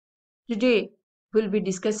Today we'll be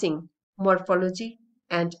discussing morphology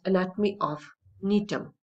and anatomy of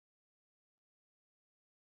Gnetum.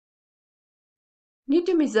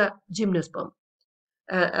 Gnetum is a gymnosperm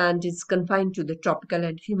and is confined to the tropical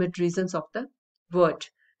and humid regions of the world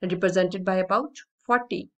and represented by about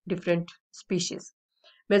 40 different species.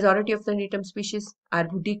 Majority of the Gnetum species are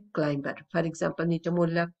woody climber, for example, Gnetum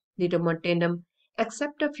ulla, Gnetum montanum,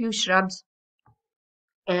 except a few shrubs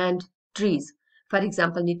and trees, for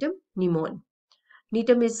example, Gnetum gnemon.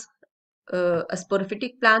 Gnetum is a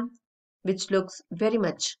sporophytic plant which looks very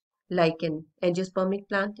much like an angiospermic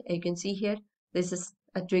plant. You can see here, this is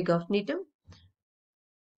a twig of Gnetum.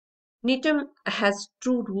 Gnetum has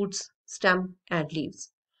true roots, stem and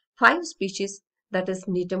leaves. 5 species, that is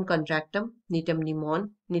Gnetum contractum, Gnetum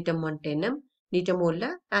gnemon, Gnetum montanum, Gnetum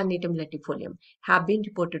ulla and Gnetum latifolium, have been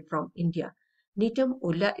reported from India. Gnetum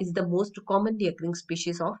ulla is the most commonly occurring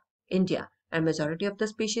species of India, and majority of the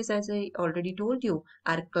species, as I already told you,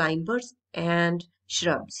 are climbers and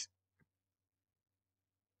shrubs.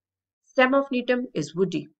 Stem of Gnetum is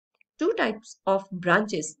woody. 2 types of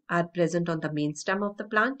branches are present on the main stem of the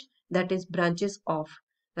plant, that is branches of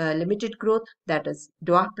limited growth, that is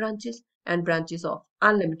dwarf branches, and branches of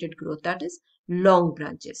unlimited growth, that is long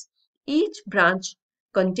branches. Each branch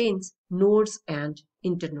contains nodes and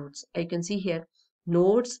internodes. You can see here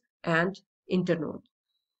nodes and internodes.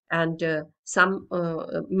 And some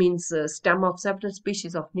means stem of several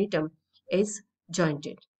species of Gnetum is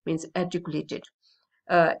jointed, means articulated.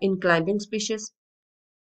 In climbing species,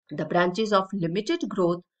 the branches of limited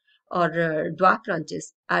growth or dwarf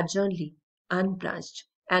branches are generally unbranched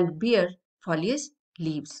and bear foliage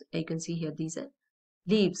leaves. You can see here these are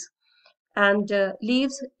leaves. And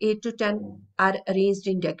leaves 8 to 10 are arranged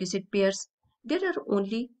in decussate pairs. There are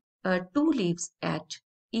only 2 leaves at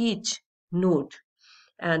each node,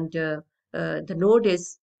 and the node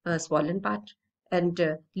is a swollen part, and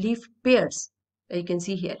leaf pairs, you can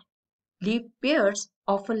see here, leaf pairs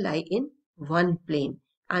often lie in one plane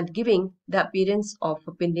and giving the appearance of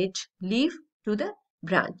a pinnate leaf to the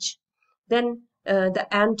branch. Then the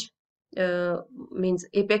end means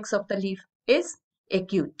apex of the leaf is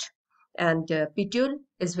acute, and petiole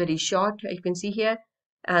is very short, you can see here,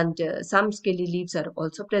 and some scaly leaves are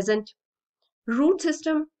also present. Root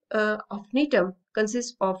system of Gnetum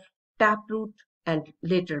consists of taproot and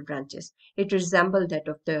lateral branches. It resembles that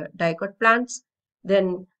of the dicot plants.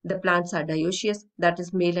 Then the plants are dioecious, that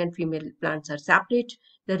is male and female plants are separate.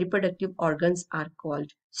 The reproductive organs are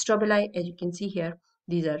called strobili. As you can see here,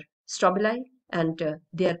 these are strobili, and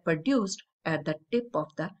they are produced at the tip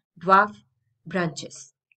of the dwarf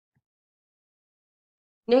branches.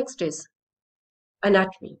 Next is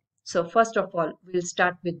anatomy. So first of all, we'll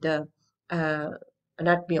start with the uh,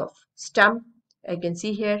 anatomy of stem. I can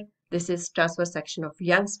see here, this is transverse section of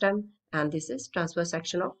young stem, and this is transverse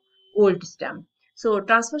section of old stem. So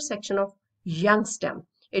transverse section of young stem,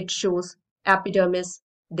 it shows epidermis,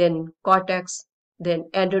 then cortex, then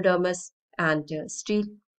endodermis, and stele.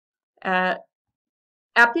 Uh,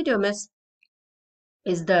 Epidermis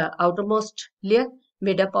is the outermost layer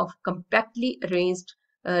made up of compactly arranged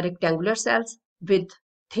rectangular cells with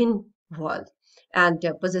thin wall, and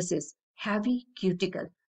possesses heavy cuticle.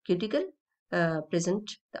 Cuticle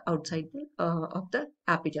present the outside of the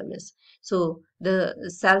epidermis. So the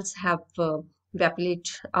cells have vapillate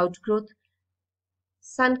outgrowth.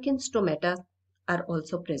 Sunken stomata are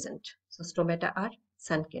also present. So stomata are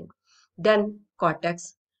sunken. Then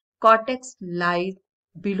cortex. Cortex lies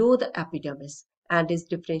below the epidermis and is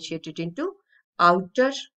differentiated into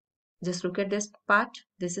outer, just look at this part,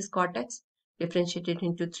 this is cortex, differentiated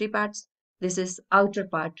into 3 parts. This is outer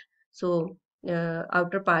part. So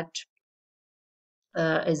outer part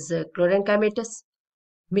is chlorenchymatous,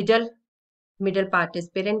 middle part is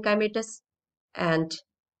parenchymatous, and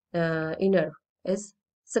inner is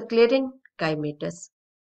sclerenchymatous.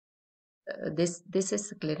 This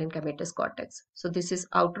is sclerenchymatous cortex. So this is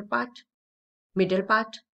outer part, middle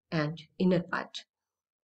part, and inner part.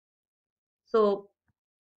 So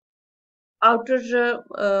outer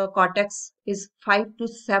cortex is 5 to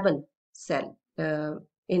 7 cell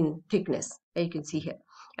in thickness, you can see here,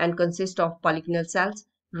 and consists of polygonal cells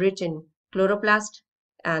rich in chloroplast,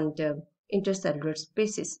 and intercellular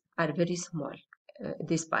spaces are very small,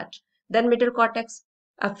 this part. Then middle cortex,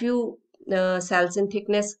 a few cells in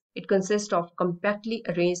thickness. It consists of compactly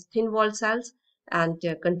arranged thin walled cells and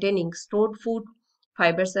containing stored food.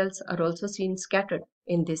 Fiber cells are also seen scattered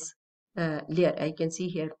in this layer. I can see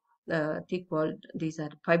here thick walled, these are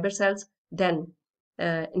fiber cells. Then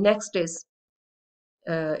next is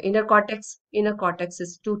inner cortex. Inner cortex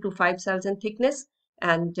is 2 to 5 cells in thickness,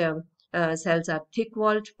 and cells are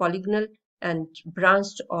thick-walled, polygonal, and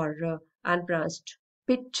branched or unbranched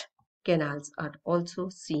pit canals are also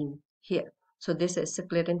seen here. So this is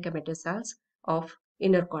sclerenchymatous cells of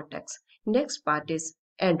inner cortex. Next part is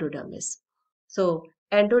endodermis. So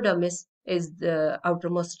endodermis is the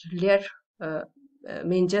outermost layer,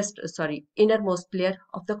 innermost layer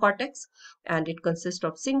of the cortex, and it consists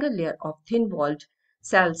of single layer of thin-walled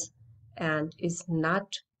cells and is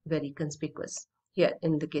not very conspicuous here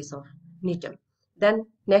in the case of Gnetum. Then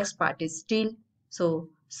next part is stele. So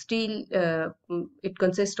stele, it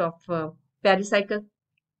consists of pericycle,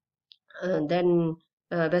 then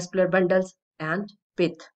vascular bundles and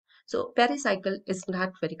pith. So pericycle is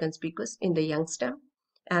not very conspicuous in the young stem,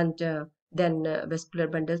 and then vascular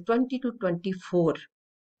bundles 20 to 24.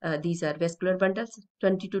 These are vascular bundles.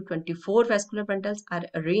 20 to 24 vascular bundles are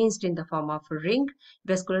arranged in the form of a ring.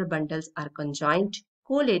 Vascular bundles are conjoined,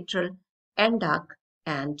 collateral, endarc,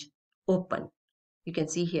 and open. You can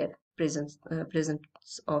see here presence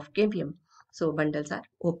of cambium. So bundles are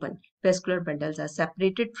open. Vascular bundles are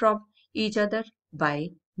separated from each other by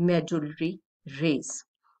medullary rays.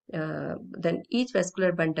 Then each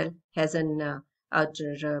vascular bundle has an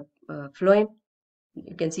outer phloem.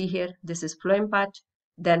 You can see here, this is phloem part,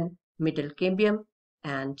 then middle cambium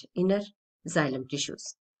and inner xylem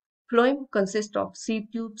tissues. Phloem consists of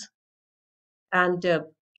seed tubes and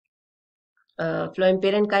phloem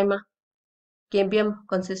parenchyma. Cambium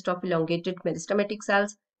consists of elongated meristematic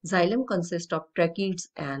cells. Xylem consists of tracheids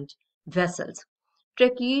and vessels.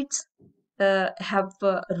 Tracheids have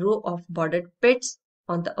a row of bordered pits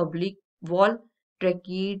on the oblique wall.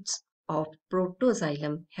 Tracheids of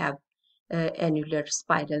protoxylem have annular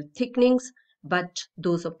spiral thickenings, but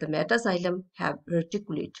those of the metaxylem have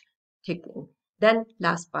reticulate thickening. Then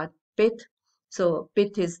last part, pith. So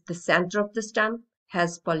pith is the center of the stem,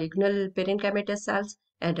 has polygonal parenchymatous cells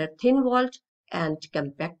and are thin-walled and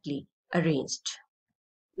compactly arranged.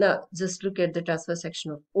 Now, just look at the transverse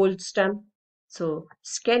section of old stem. So,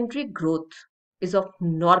 secondary growth is of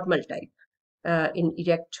normal type in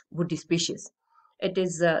erect woody species. It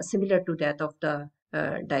is similar to that of the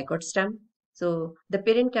dicot stem. So, the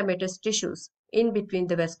parenchymatous tissues in between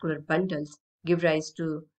the vascular bundles give rise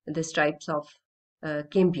to the stripes of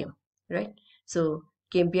cambium, right? So,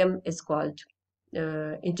 cambium is called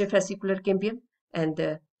interfascicular cambium, and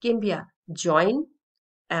the cambia join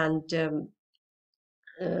and uh,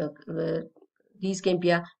 uh, these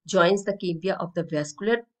cambia joins the cambia of the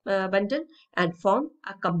vascular bundle and form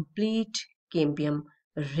a complete cambium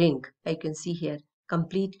ring. I can see here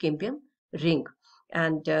complete cambium ring,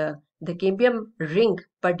 and the cambium ring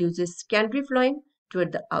produces secondary phloem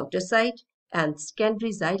toward the outer side and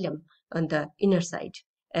secondary xylem on the inner side,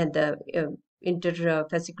 and the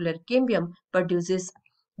interfascicular cambium produces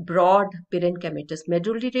broad parenchymatous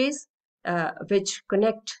medullary rays which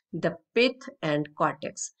connect the pith and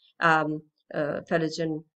cortex.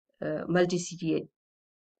 Phalangeal multiciliate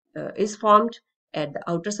is formed at the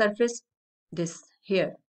outer surface. This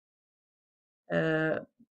here uh,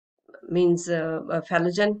 means a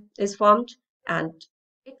phalangen is formed, and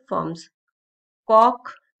it forms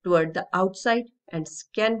cork toward the outside and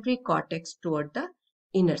secondary cortex toward the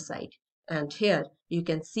inner side. And here you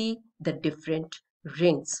can see the different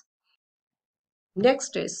rings.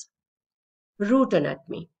 Next is root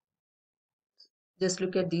anatomy. Just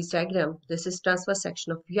look at these diagram. This is transverse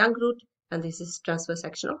section of young root and this is transverse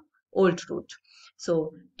section of old root.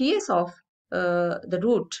 So TS of the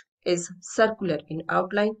root is circular in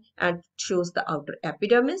outline and shows the outer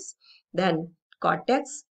epidermis, then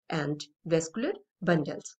cortex and vascular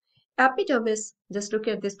bundles. Epidermis, just look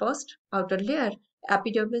at this first outer layer.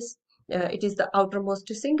 Epidermis, it is the outermost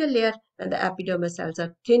single layer, and the epidermis cells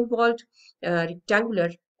are thin-walled, rectangular,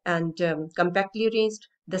 and compactly arranged.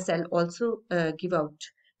 The cell also give out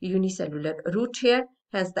unicellular root hair,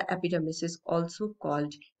 hence the epidermis is also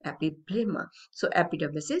called epiblema. So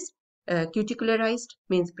epidermis is cuticularized,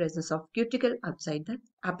 means presence of cuticle outside the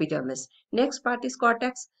epidermis. Next part is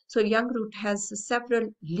cortex. So young root has several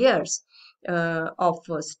layers of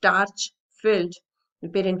starch-filled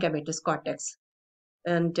parenchymatous cortex,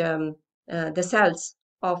 and the cells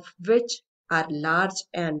of which are large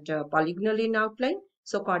and polygonal in outline.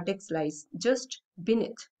 So cortex lies just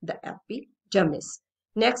beneath the epidermis.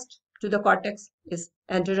 Next to the cortex is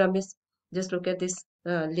endodermis. Just look at this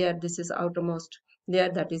layer. This is outermost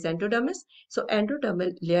layer, that is endodermis. So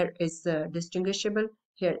endodermal layer is distinguishable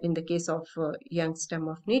here in the case of young stem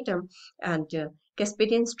of Gnetum, and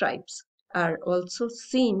Casparian stripes are also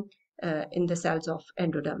seen in the cells of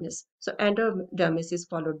endodermis. So endodermis is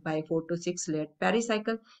followed by 4 to 6 layered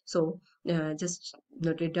pericycle. So just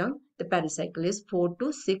note it down. The pericycle is 4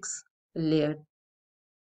 to 6 layer,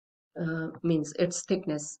 means its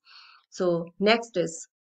thickness. So next is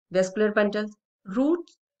vascular bundles.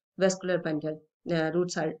 Roots, vascular bundle.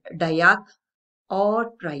 Roots are dioic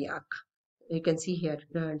or triac. You can see here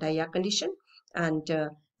dioic condition, and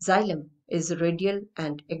xylem is radial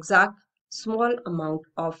and exact. Small amount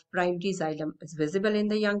of primary xylem is visible in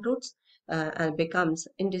the young roots and becomes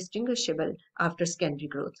indistinguishable after secondary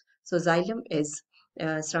growth. So xylem is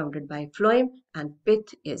surrounded by phloem and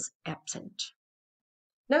pith is absent.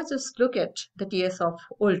 Now just look at the TS of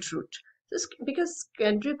old root. Because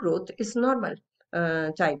secondary growth is normal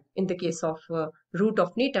type in the case of root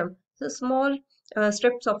of Gnetum, the small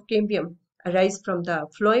strips of cambium arise from the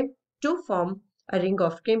phloem to form a ring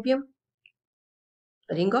of cambium,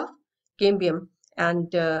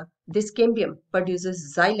 and this cambium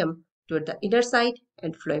produces xylem toward the inner side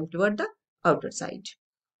and phloem toward the outer side.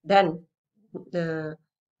 Then uh,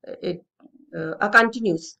 it, a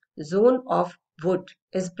continuous zone of wood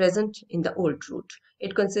is present in the old root.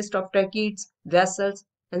 It consists of tracheids, vessels,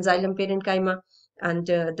 and xylem parenchyma, and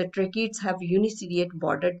the tracheids have uniciliate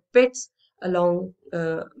bordered pits along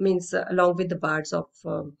with the bars of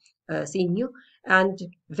sinew, and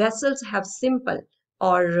vessels have simple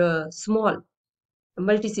or small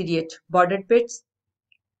multiciliate bordered pits.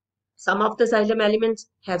 Some of the xylem elements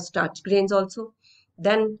have starch grains also.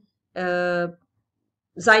 Then uh,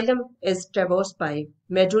 xylem is traversed by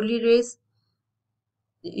medullary rays.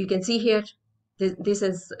 You can see here, this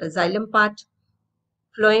is a xylem part,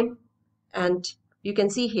 phloem, and you can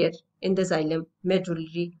see here in the xylem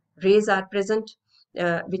medullary rays are present,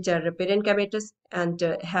 which are parenchymatous and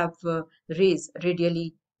have rays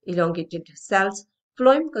radially elongated cells.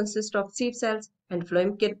 Phloem consists of sieve cells and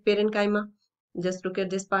phloem parenchyma. Just look at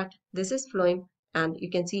this part. This is phloem, and you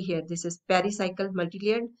can see here this is pericycle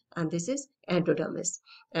multilayered, and this is endodermis.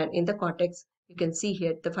 And in the cortex, you can see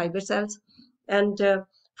here the fiber cells. And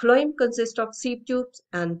phloem consists of sieve tubes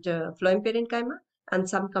and phloem parenchyma, and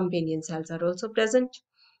some companion cells are also present,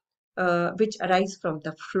 which arise from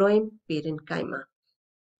the phloem parenchyma.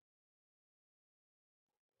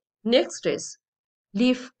 Next is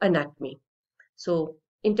leaf anatomy. So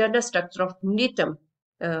internal structure of Gnetum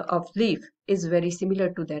of leaf is very similar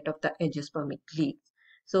to that of the angiospermic leaf.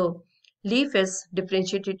 So leaf is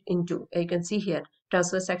differentiated into, you can see here,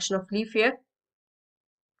 transverse section of leaf here,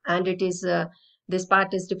 and it is this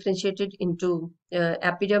part is differentiated into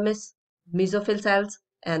epidermis, mesophyll cells,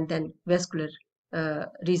 and then vascular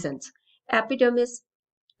regions. Epidermis,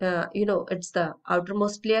 it's the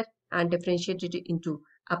outermost layer and differentiated into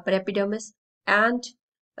upper epidermis and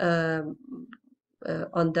um,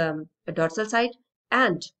 on the dorsal side,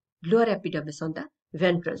 and lower epidermis on the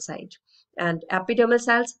ventral side. And epidermal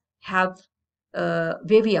cells have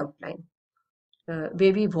wavy outline,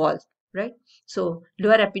 wavy wall, right? So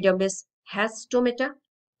lower epidermis has stomata.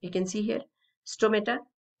 You can see here stomata,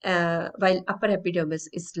 while upper epidermis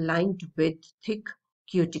is lined with thick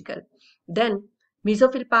cuticle. Then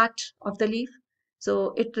mesophyll part of the leaf.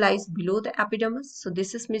 So it lies below the epidermis. So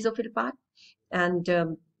this is mesophyll part, and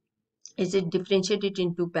is it differentiated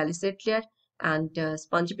into palisade layer and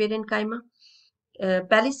spongy parenchyma.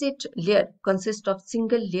 Palisade layer consists of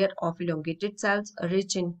single layer of elongated cells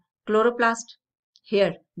rich in chloroplast.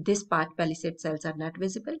 Here, this part palisade cells are not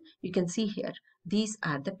visible. You can see here, these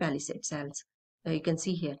are the palisade cells. You can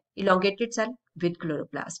see here, elongated cell with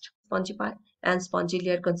chloroplast. Spongy part, and spongy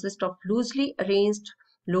layer consists of loosely arranged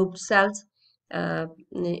lobed cells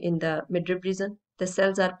in the midrib region. The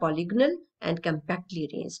cells are polygonal and compactly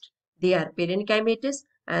arranged. They are parenchymatous,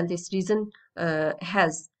 and this region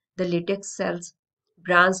has the latex cells,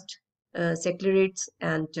 branched secretaries,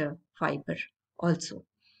 and fiber also.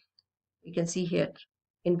 You can see here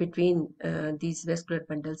in between these vascular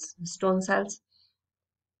bundles, stone cells.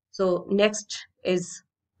 So next is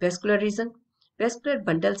vascular region. Vascular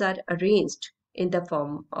bundles are arranged in the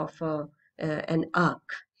form of an arc,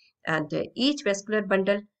 and each vascular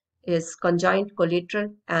bundle is conjoined,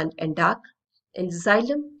 collateral, and endarc. And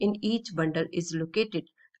xylem in each bundle is located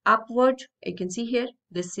upward. You can see here,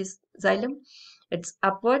 this is xylem. It's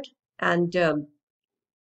upward, and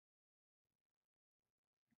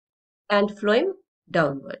phloem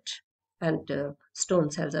downward. And stone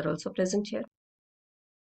cells are also present here.